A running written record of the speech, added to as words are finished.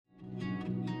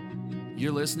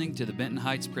You're listening to the Benton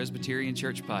Heights Presbyterian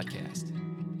Church podcast.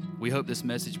 We hope this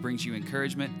message brings you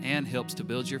encouragement and helps to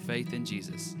build your faith in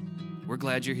Jesus. We're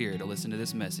glad you're here to listen to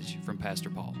this message from Pastor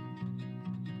Paul.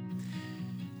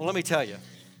 Well, let me tell you,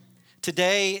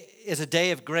 today is a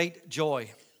day of great joy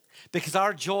because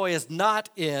our joy is not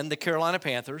in the Carolina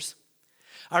Panthers.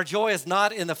 Our joy is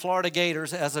not in the Florida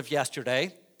Gators as of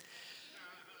yesterday.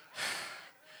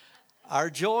 Our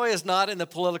joy is not in the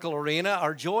political arena.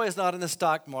 Our joy is not in the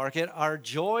stock market. Our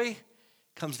joy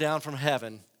comes down from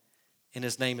heaven, and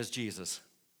his name is Jesus.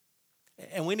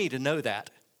 And we need to know that.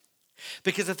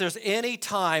 Because if there's any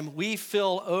time we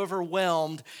feel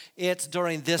overwhelmed, it's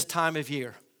during this time of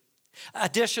year.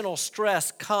 Additional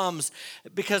stress comes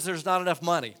because there's not enough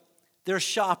money. There's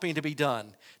shopping to be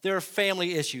done. There are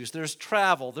family issues. There's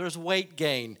travel. There's weight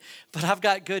gain. But I've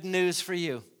got good news for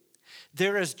you.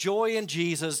 There is joy in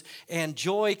Jesus, and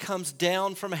joy comes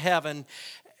down from heaven,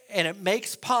 and it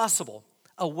makes possible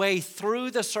a way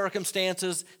through the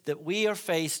circumstances that we are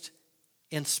faced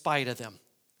in spite of them.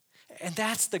 And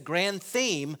that's the grand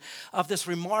theme of this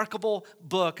remarkable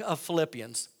book of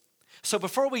Philippians. So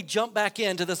before we jump back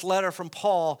into this letter from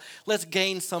Paul, let's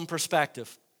gain some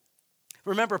perspective.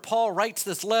 Remember, Paul writes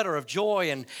this letter of joy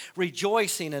and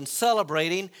rejoicing and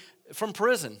celebrating from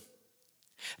prison.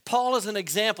 Paul is an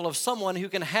example of someone who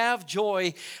can have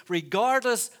joy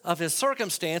regardless of his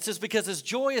circumstances because his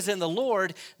joy is in the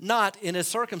Lord, not in his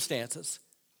circumstances.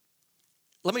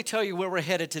 Let me tell you where we're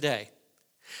headed today.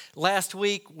 Last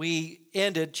week we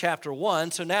ended chapter 1,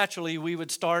 so naturally we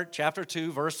would start chapter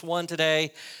 2, verse 1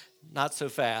 today. Not so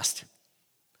fast.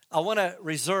 I want to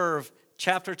reserve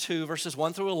chapter 2, verses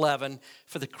 1 through 11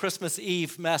 for the Christmas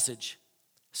Eve message.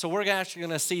 So we're actually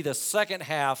going to see the second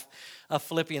half of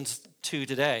Philippians 2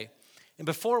 today. And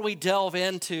before we delve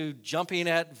into jumping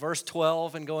at verse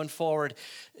 12 and going forward,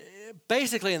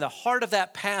 basically in the heart of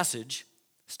that passage,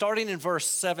 starting in verse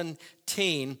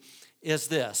 17, is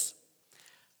this.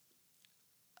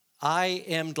 I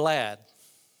am glad,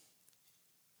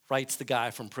 writes the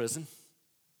guy from prison,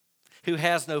 who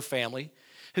has no family,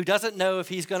 who doesn't know if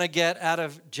he's going to get out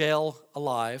of jail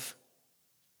alive.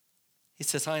 He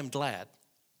says, I am glad.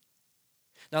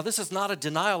 Now, this is not a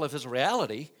denial of his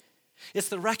reality. It's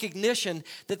the recognition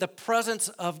that the presence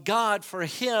of God for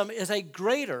him is a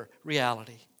greater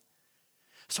reality.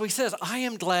 So he says, I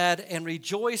am glad and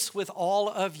rejoice with all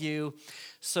of you,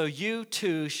 so you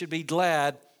too should be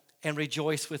glad and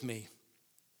rejoice with me.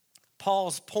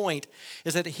 Paul's point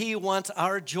is that he wants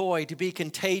our joy to be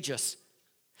contagious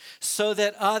so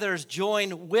that others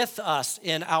join with us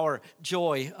in our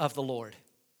joy of the Lord.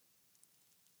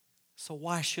 So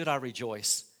why should I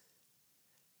rejoice?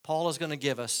 Paul is going to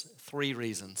give us 3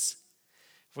 reasons.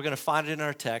 We're going to find it in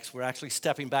our text. We're actually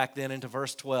stepping back then into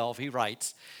verse 12. He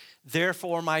writes,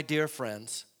 therefore, my dear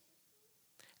friends,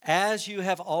 as you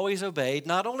have always obeyed,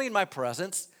 not only in my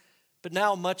presence, but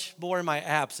now much more in my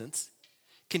absence,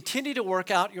 continue to work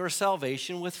out your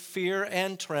salvation with fear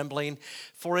and trembling,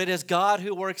 for it is God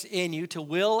who works in you to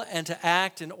will and to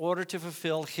act in order to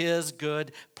fulfill his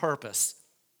good purpose.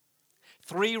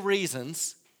 3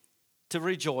 reasons to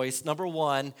rejoice. Number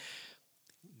 1,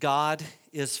 God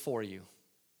is for you.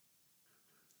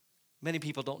 Many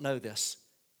people don't know this,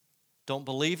 don't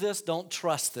believe this, don't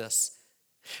trust this.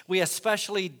 We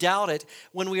especially doubt it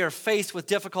when we are faced with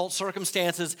difficult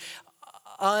circumstances,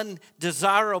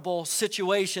 undesirable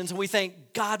situations, and we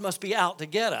think God must be out to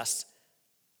get us.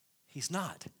 He's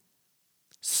not.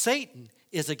 Satan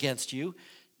is against you.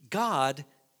 God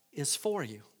is for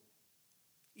you.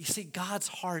 You see, God's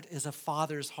heart is a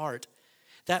father's heart.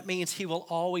 That means he will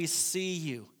always see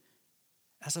you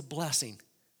as a blessing,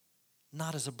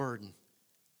 not as a burden.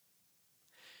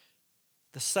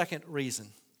 The second reason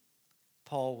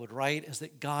Paul would write is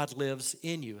that God lives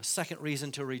in you. A second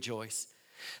reason to rejoice.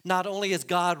 Not only is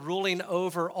God ruling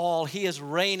over all, he is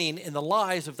reigning in the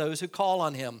lives of those who call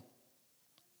on him.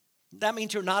 That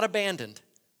means you're not abandoned.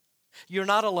 You're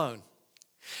not alone.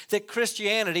 That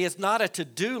Christianity is not a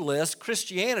to-do list.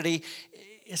 Christianity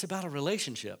is about a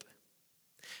relationship.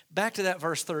 Back to that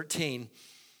verse 13.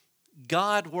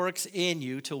 God works in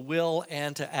you to will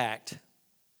and to act.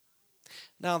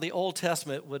 Now, the Old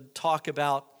Testament would talk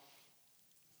about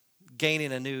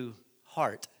gaining a new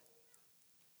heart.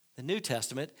 The New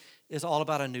Testament is all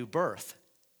about a new birth.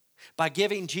 By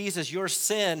giving Jesus your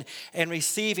sin and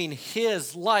receiving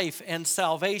his life and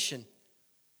salvation.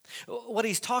 What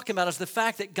he's talking about is the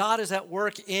fact that God is at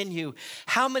work in you.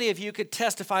 How many of you could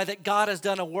testify that God has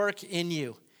done a work in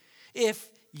you? If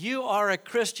you are a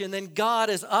Christian, then God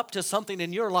is up to something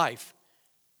in your life.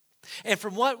 And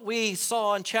from what we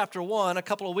saw in chapter 1 a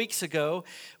couple of weeks ago,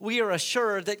 we are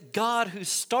assured that God who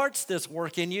starts this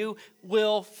work in you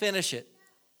will finish it.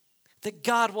 That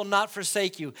God will not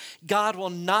forsake you. God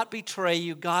will not betray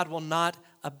you. God will not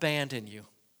abandon you.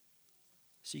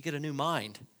 So you get a new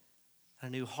mind, a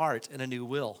new heart, and a new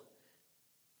will.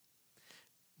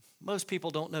 Most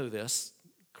people don't know this.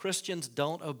 Christians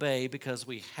don't obey because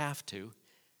we have to.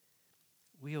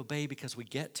 We obey because we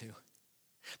get to.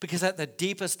 Because at the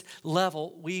deepest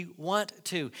level, we want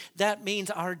to. That means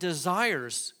our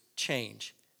desires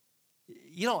change.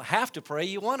 You don't have to pray,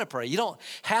 you want to pray. You don't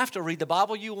have to read the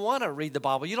Bible, you want to read the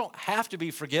Bible. You don't have to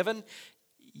be forgiven,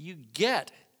 you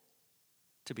get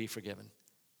to be forgiven.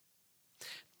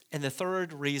 And the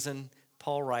third reason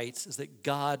Paul writes is that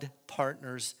God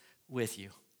partners with you.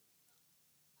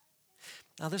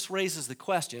 Now this raises the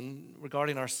question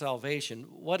regarding our salvation.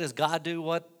 What does God do?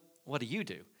 What do you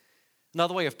do?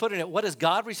 Another way of putting it, what is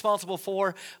God responsible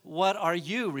for? What are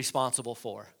you responsible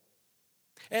for?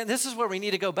 And this is where we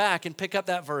need to go back and pick up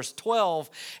that verse 12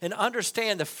 and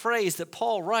understand the phrase that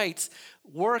Paul writes,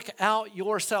 work out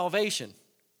your salvation.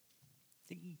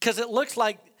 Because it looks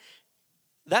like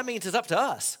that means it's up to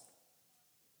us.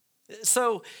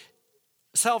 So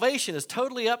salvation is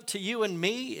totally up to you and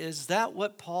me. Is that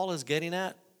what Paul is getting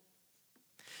at?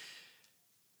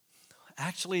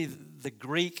 Actually, the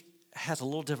Greek has a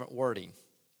little different wording.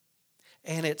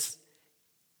 And it's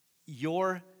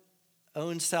your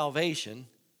own salvation,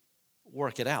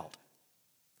 work it out.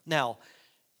 Now,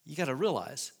 you got to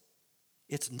realize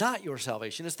it's not your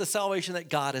salvation. It's the salvation that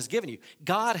God has given you.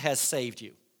 God has saved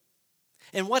you.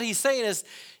 And what he's saying is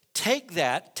take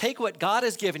what God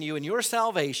has given you in your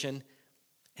salvation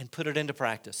and put it into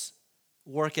practice.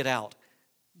 Work it out.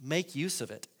 Make use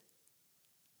of it.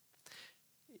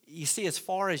 You see, as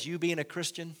far as you being a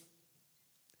Christian,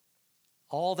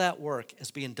 all that work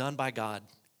is being done by God.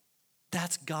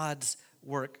 That's God's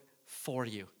work for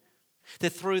you. That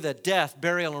through the death,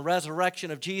 burial, and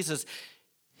resurrection of Jesus,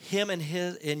 him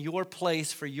in your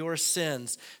place for your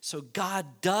sins. So God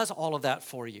does all of that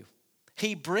for you.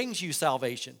 He brings you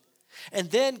salvation. And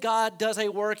then God does a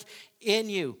work in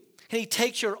you. And he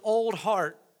takes your old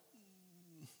heart,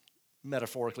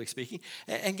 metaphorically speaking,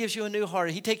 and gives you a new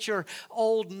heart. He takes your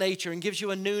old nature and gives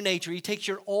you a new nature. He takes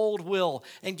your old will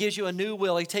and gives you a new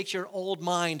will. He takes your old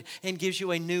mind and gives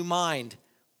you a new mind.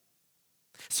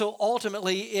 So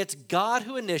ultimately, it's God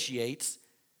who initiates,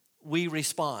 we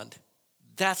respond.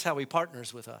 That's how he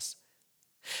partners with us.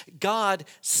 God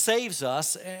saves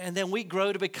us, and then we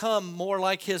grow to become more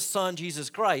like his son, Jesus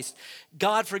Christ.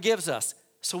 God forgives us,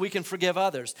 so we can forgive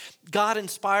others. God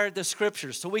inspired the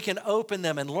scriptures so we can open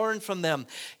them and learn from them.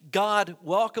 God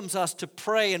welcomes us to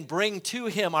pray and bring to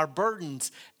him our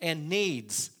burdens and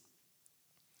needs.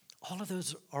 All of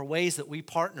those are ways that we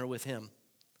partner with him.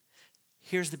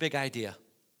 Here's the big idea.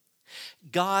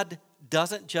 God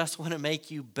doesn't just want to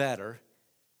make you better.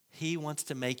 He wants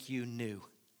to make you new.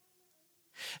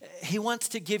 He wants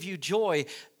to give you joy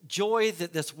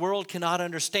that this world cannot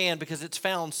understand because it's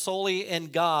found solely in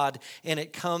God and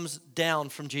it comes down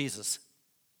from Jesus.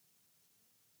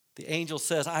 The angel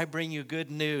says, I bring you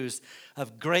good news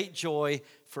of great joy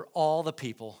for all the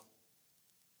people.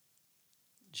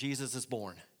 Jesus is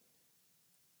born.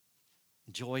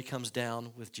 Joy comes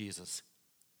down with Jesus.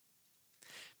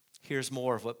 Here's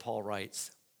more of what Paul writes.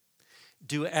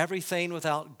 Do everything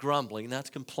without grumbling, that's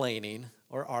complaining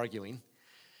or arguing,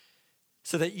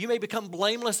 so that you may become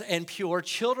blameless and pure,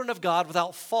 children of God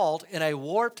without fault in a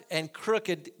warped and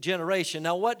crooked generation.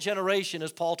 Now, what generation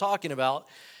is Paul talking about?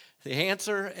 The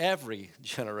answer, every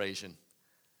generation.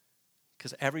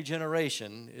 Because every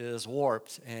generation is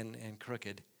warped and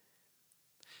crooked.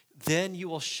 Then you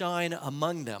will shine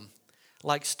among them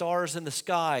like stars in the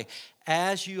sky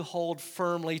as you hold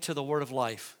firmly to the word of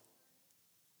life.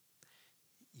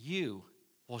 You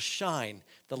will shine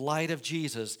the light of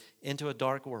Jesus into a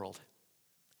dark world.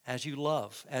 As you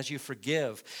love, as you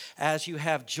forgive, as you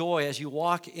have joy, as you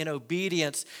walk in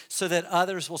obedience, so that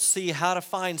others will see how to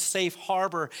find safe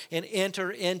harbor and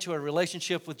enter into a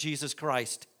relationship with Jesus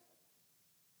Christ.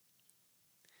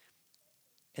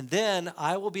 And then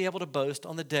I will be able to boast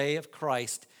on the day of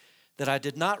Christ that I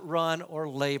did not run or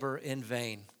labor in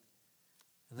vain.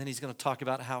 And then he's going to talk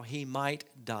about how he might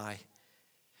die.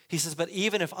 He says, but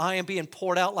even if I am being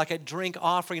poured out like a drink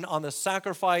offering on the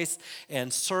sacrifice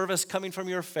and service coming from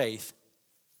your faith,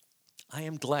 I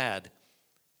am glad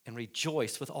and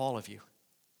rejoice with all of you.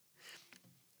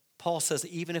 Paul says,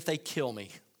 even if they kill me,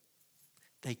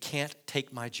 they can't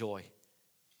take my joy.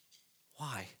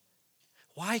 Why?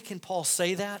 Why can Paul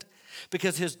say that?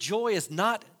 because his joy is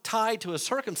not tied to his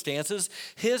circumstances.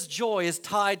 His joy is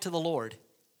tied to the Lord.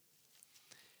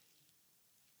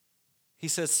 He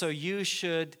says, so you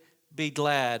should be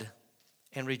glad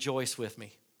and rejoice with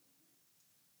me.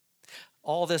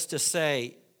 All this to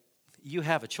say, you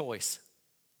have a choice.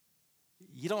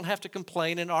 You don't have to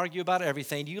complain and argue about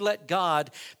everything. You let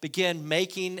God begin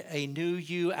making a new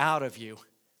you out of you.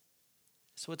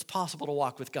 So it's possible to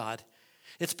walk with God.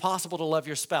 It's possible to love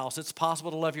your spouse. It's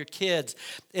possible to love your kids.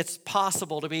 It's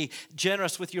possible to be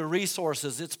generous with your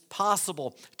resources. It's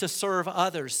possible to serve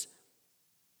others.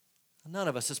 None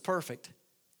of us is perfect.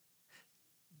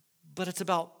 But it's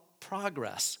about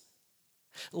progress.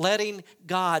 Letting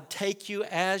God take you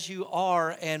as you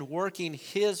are and working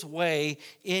his way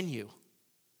in you.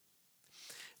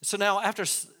 So now, after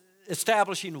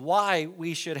establishing why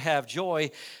we should have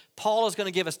joy, Paul is going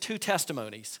to give us two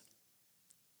testimonies.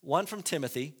 One from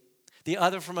Timothy, the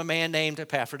other from a man named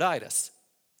Epaphroditus.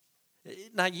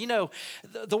 Now, you know,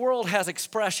 the world has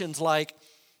expressions like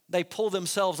they pull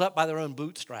themselves up by their own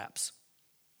bootstraps,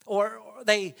 or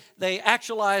they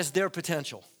actualize their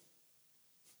potential.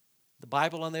 The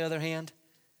Bible, on the other hand,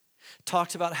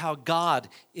 talks about how God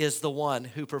is the one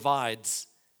who provides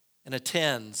and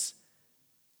attends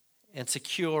and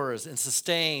secures and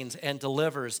sustains and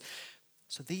delivers.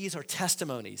 So these are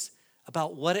testimonies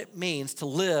about what it means to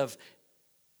live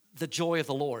the joy of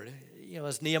the Lord. You know,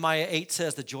 as Nehemiah 8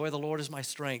 says, the joy of the Lord is my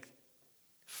strength.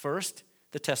 First,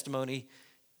 the testimony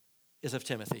is of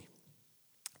Timothy.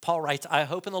 Paul writes, I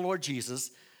hope in the Lord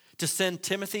Jesus to send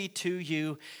Timothy to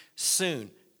you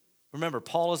soon. Remember,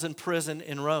 Paul is in prison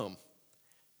in Rome.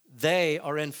 They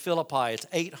are in Philippi. It's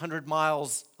 800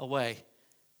 miles away.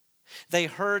 They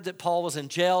heard that Paul was in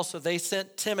jail, so they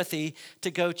sent Timothy to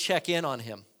go check in on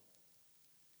him.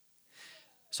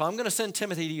 So I'm going to send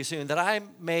Timothy to you soon, that I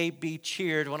may be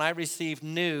cheered when I receive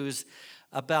news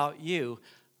about you.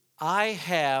 I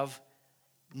have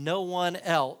no one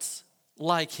else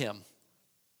like him.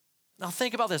 Now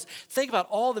think about this. Think about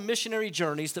all the missionary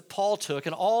journeys that Paul took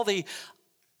and all the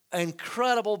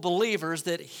incredible believers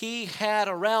that he had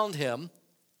around him.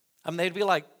 I mean, they'd be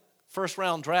like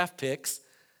first-round draft picks.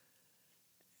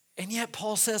 And yet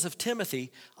Paul says of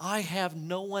Timothy, I have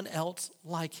no one else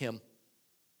like him.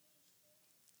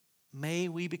 May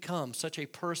we become such a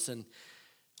person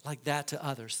like that to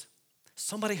others.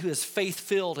 Somebody who is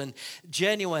faith-filled and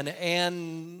genuine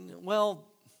and, well,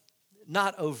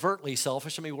 not overtly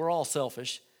selfish. I mean, we're all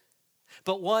selfish.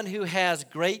 But one who has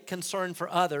great concern for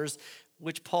others,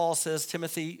 which Paul says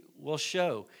Timothy will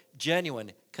show.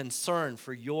 Genuine concern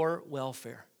for your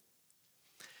welfare.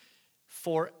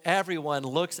 For everyone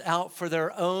looks out for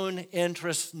their own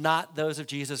interests, not those of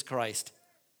Jesus Christ.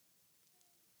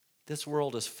 This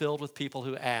world is filled with people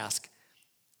who ask,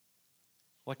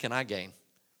 what can I gain?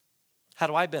 How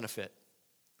do I benefit?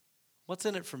 What's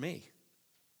in it for me?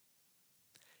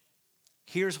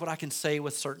 Here's what I can say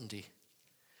with certainty.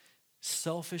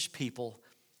 Selfish people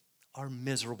are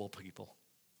miserable people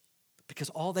because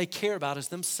all they care about is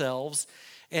themselves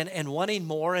and wanting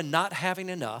more and not having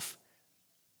enough.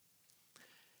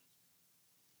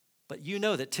 But you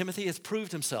know that Timothy has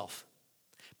proved himself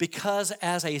because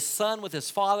as a son with his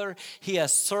father, he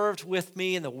has served with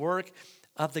me in the work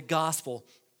of the gospel.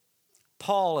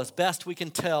 Paul, as best we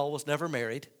can tell, was never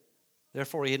married.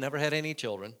 Therefore, he had never had any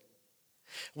children.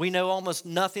 We know almost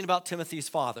nothing about Timothy's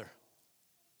father.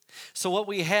 So what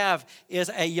we have is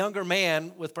a younger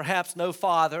man with perhaps no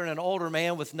father and an older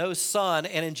man with no son.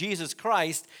 And in Jesus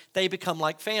Christ, they become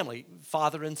like family,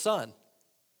 father and son.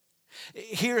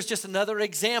 Here's just another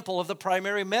example of the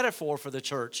primary metaphor for the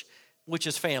church, which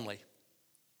is family.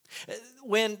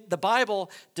 When the Bible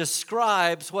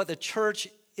describes what the church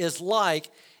is like,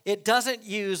 it doesn't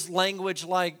use language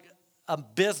like a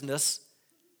business.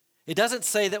 It doesn't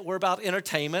say that we're about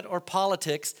entertainment or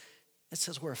politics. It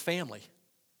says we're a family.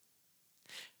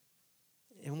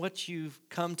 And what you've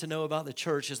come to know about the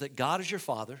church is that God is your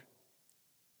father,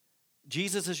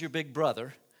 Jesus is your big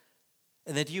brother,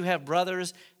 and that you have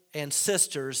brothers and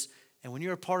sisters, and when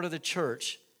you're a part of the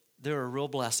church, they're a real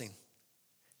blessing.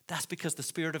 That's because the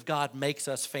Spirit of God makes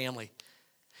us family.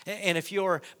 And if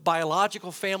your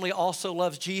biological family also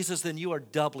loves Jesus, then you are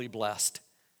doubly blessed.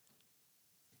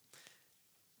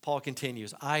 Paul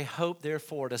continues, I hope,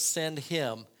 therefore, to send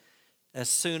him as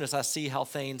soon as I see how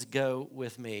things go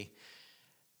with me.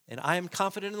 And I am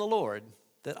confident in the Lord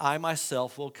that I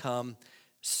myself will come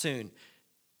soon.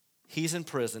 He's in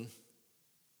prison.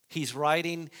 He's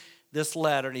writing this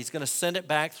letter, and he's going to send it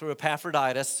back through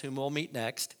Epaphroditus, whom we'll meet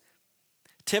next.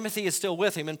 Timothy is still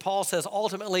with him, and Paul says,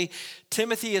 ultimately,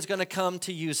 Timothy is going to come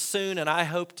to you soon, and I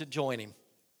hope to join him.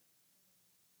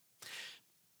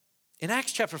 In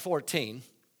Acts chapter 14,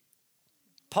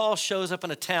 Paul shows up in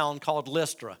a town called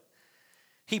Lystra.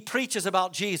 He preaches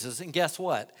about Jesus, and guess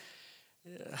what?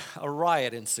 A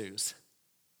riot ensues.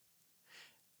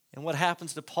 And what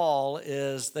happens to Paul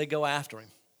is they go after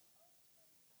him.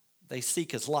 They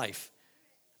seek his life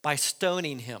by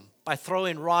stoning him, by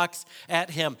throwing rocks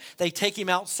at him. They take him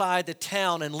outside the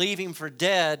town and leave him for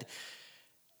dead.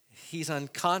 He's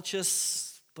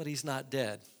unconscious, but he's not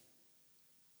dead.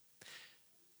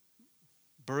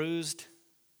 Bruised,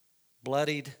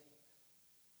 bloodied,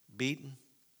 beaten.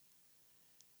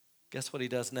 Guess what he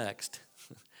does next?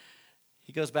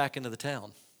 He goes back into the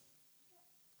town.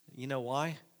 You know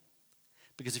why?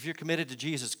 Because if you're committed to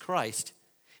Jesus Christ,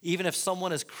 even if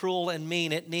someone is cruel and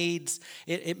mean, it means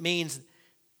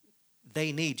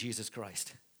they need Jesus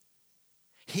Christ.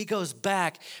 He goes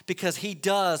back because he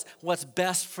does what's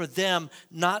best for them,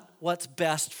 not what's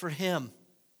best for him.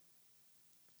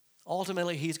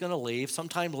 Ultimately, he's going to leave.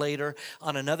 Sometime later,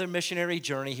 on another missionary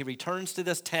journey, he returns to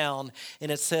this town,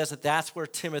 and it says that that's where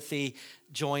Timothy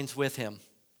joins with him.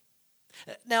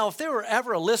 Now, if there were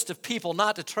ever a list of people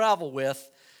not to travel with,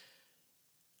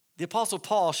 the Apostle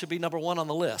Paul should be number one on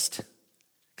the list.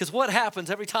 Because what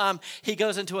happens every time he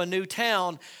goes into a new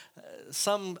town?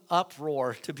 Some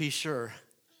uproar, to be sure.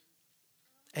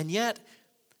 And yet,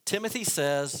 Timothy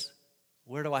says,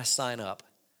 where do I sign up?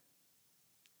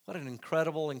 What an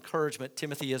incredible encouragement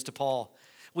Timothy is to Paul.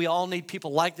 We all need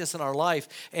people like this in our life,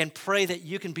 and pray that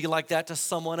you can be like that to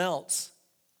someone else.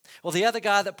 Well, the other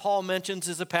guy that Paul mentions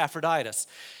is Epaphroditus.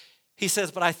 He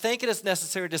says, but I think it is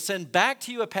necessary to send back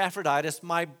to you Epaphroditus,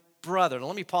 my brother. Now,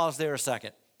 let me pause there a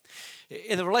second.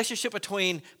 In the relationship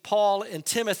between Paul and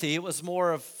Timothy, it was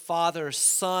more of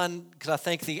father-son, because I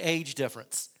think the age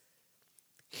difference.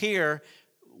 Here,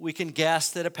 we can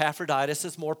guess that Epaphroditus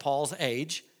is more Paul's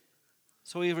age,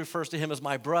 so he refers to him as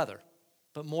my brother.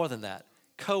 But more than that,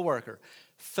 co-worker,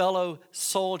 fellow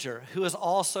soldier, who is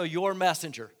also your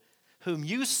messenger, whom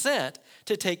you sent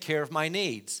to take care of my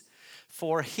needs.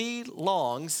 For he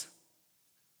longs,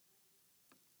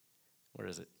 where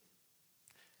is it?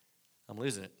 I'm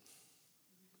losing it.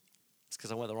 It's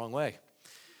because I went the wrong way.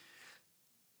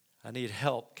 I need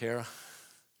help, Kara.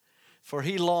 For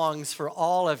he longs for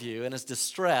all of you and is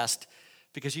distressed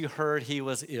because you heard he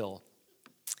was ill.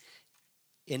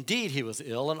 Indeed, he was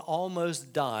ill and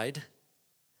almost died,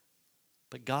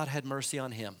 but God had mercy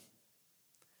on him.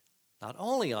 Not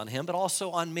only on him, but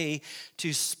also on me,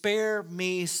 to spare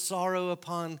me sorrow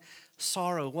upon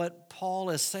sorrow. What Paul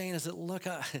is saying is that, look,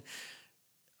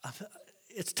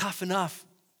 it's tough enough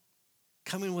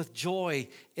coming with joy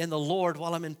in the Lord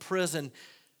while I'm in prison.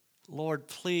 Lord,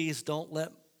 please don't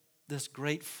let this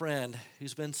great friend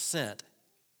who's been sent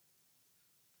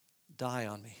die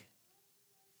on me.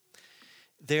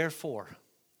 Therefore,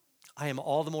 I am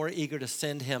all the more eager to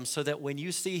send him so that when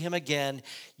you see him again,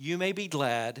 you may be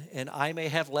glad and I may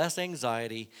have less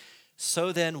anxiety.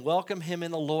 So then, welcome him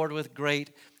in the Lord with great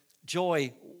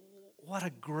joy. What a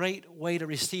great way to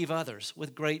receive others,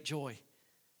 with great joy.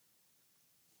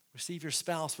 Receive your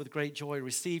spouse with great joy.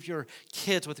 Receive your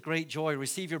kids with great joy.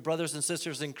 Receive your brothers and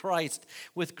sisters in Christ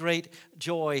with great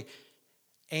joy.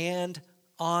 And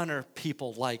honor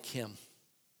people like him.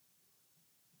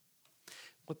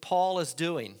 What Paul is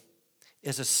doing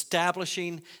is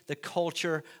establishing the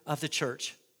culture of the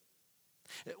church.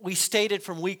 We stated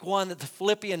from week 1 that the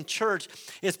Philippian church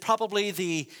is probably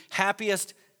the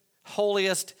happiest,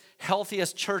 holiest,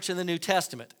 healthiest church in the New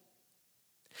Testament.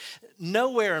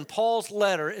 Nowhere in Paul's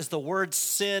letter is the word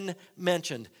sin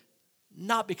mentioned,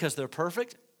 not because they're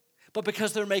perfect, but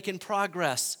because they're making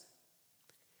progress.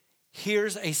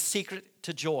 Here's a secret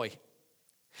to joy.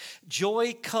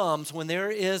 Joy comes when there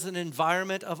is an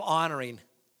environment of honoring.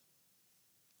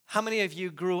 How many of you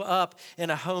grew up in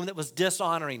a home that was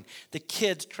dishonoring? The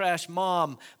kids trash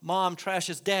mom, mom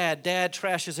trashes dad, dad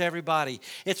trashes everybody.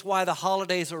 It's why the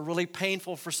holidays are really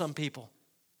painful for some people.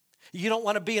 You don't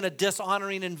want to be in a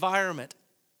dishonoring environment.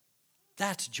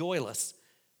 That's joyless.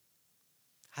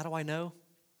 How do I know?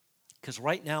 Because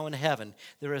right now in heaven,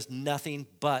 there is nothing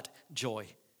but joy.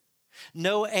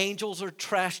 No angels are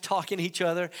trash talking each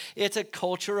other. It's a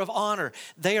culture of honor.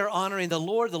 They are honoring the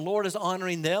Lord is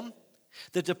honoring them.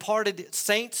 The departed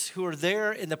saints who are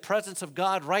there in the presence of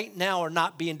God right now are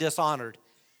not being dishonored.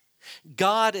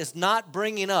 God is not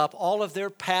bringing up all of their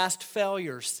past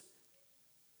failures.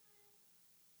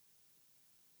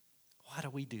 Why do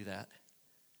we do that?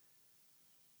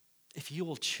 If you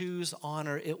will choose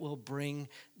honor, it will bring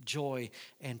joy.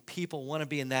 And people want to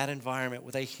be in that environment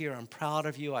where they hear, I'm proud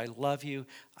of you, I love you,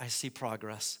 I see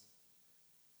progress.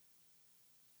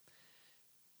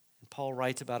 And Paul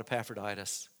writes about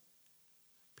Epaphroditus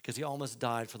because he almost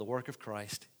died for the work of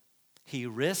Christ. He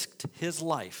risked his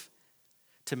life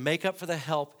to make up for the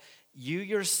help you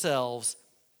yourselves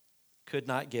could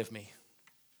not give me.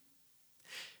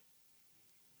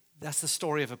 That's the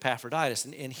story of Epaphroditus.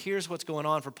 And here's what's going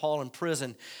on for Paul in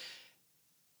prison.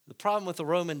 The problem with the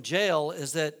Roman jail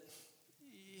is that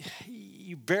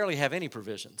you barely have any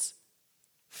provisions.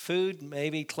 Food,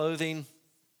 maybe. Clothing,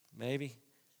 maybe.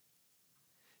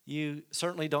 You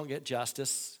certainly don't get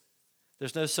justice.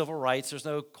 There's no civil rights. There's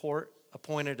no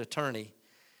court-appointed attorney.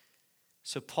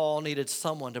 So Paul needed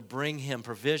someone to bring him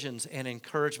provisions and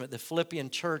encouragement. The Philippian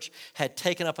church had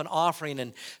taken up an offering,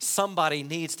 and somebody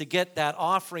needs to get that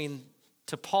offering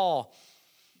to Paul.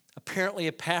 Apparently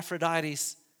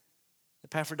Epaphroditus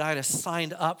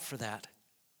signed up for that.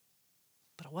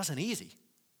 But it wasn't easy.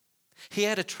 He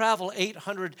had to travel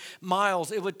 800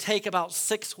 miles. It would take about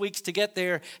 6 weeks to get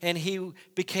there, and he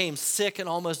became sick and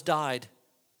almost died.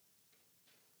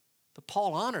 But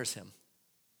Paul honors him.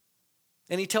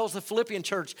 And he tells the Philippian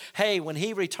church, hey, when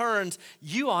he returns,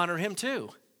 you honor him too.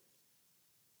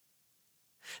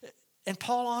 And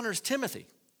Paul honors Timothy.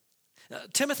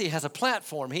 Timothy has a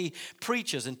platform. He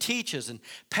preaches and teaches and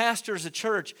pastors a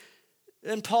church.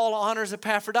 And Paul honors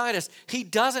Epaphroditus. He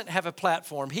doesn't have a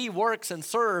platform. He works and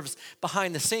serves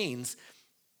behind the scenes.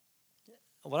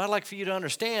 What I'd like for you to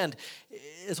understand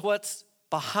is what's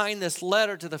behind this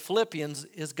letter to the Philippians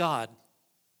is God.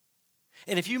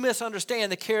 And if you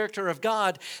misunderstand the character of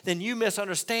God, then you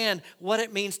misunderstand what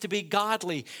it means to be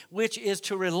godly, which is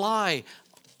to rely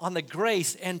on the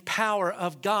grace and power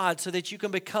of God so that you can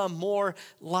become more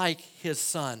like his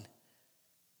Son.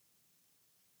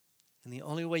 And the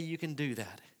only way you can do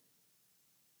that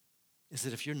is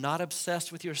that if you're not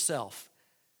obsessed with yourself,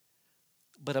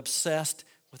 but obsessed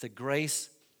with the grace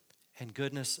and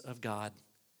goodness of God.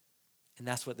 And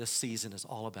that's what this season is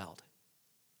all about.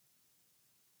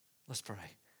 Let's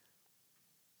pray.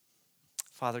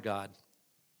 Father God,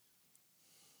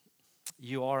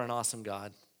 you are an awesome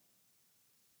God.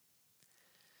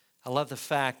 I love the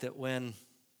fact that when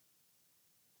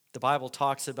the Bible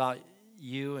talks about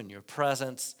you and your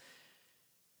presence,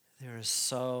 there is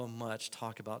so much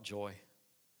talk about joy.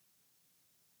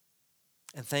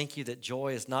 And thank you that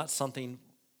joy is not something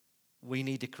we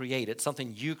need to create. It's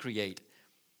something you create.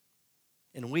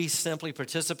 And we simply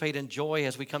participate in joy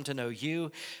as we come to know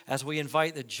you, as we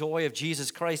invite the joy of Jesus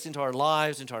Christ into our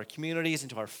lives, into our communities,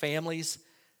 into our families,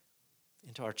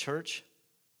 into our church.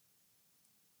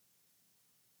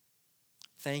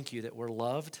 Thank you that we're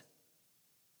loved,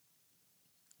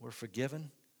 we're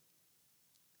forgiven,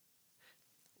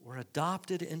 we're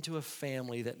adopted into a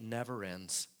family that never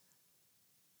ends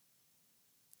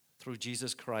through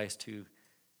Jesus Christ, who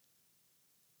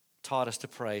taught us to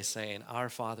pray, saying, Our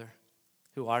Father,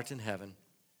 who art in heaven,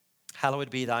 hallowed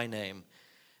be thy name.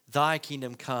 Thy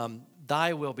kingdom come,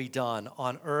 thy will be done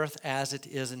on earth as it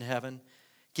is in heaven.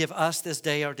 Give us this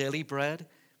day our daily bread,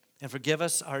 and forgive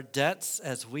us our debts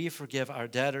as we forgive our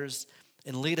debtors.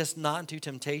 And lead us not into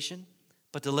temptation,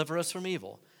 but deliver us from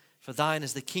evil. For thine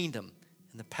is the kingdom,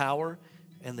 and the power,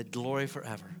 and the glory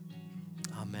forever.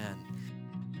 Amen.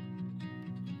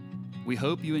 We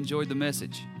hope you enjoyed the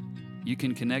message. You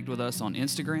can connect with us on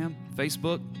Instagram,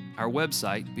 Facebook, our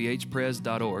website,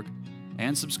 bhpres.org,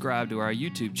 and subscribe to our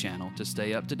YouTube channel to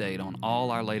stay up to date on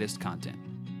all our latest content.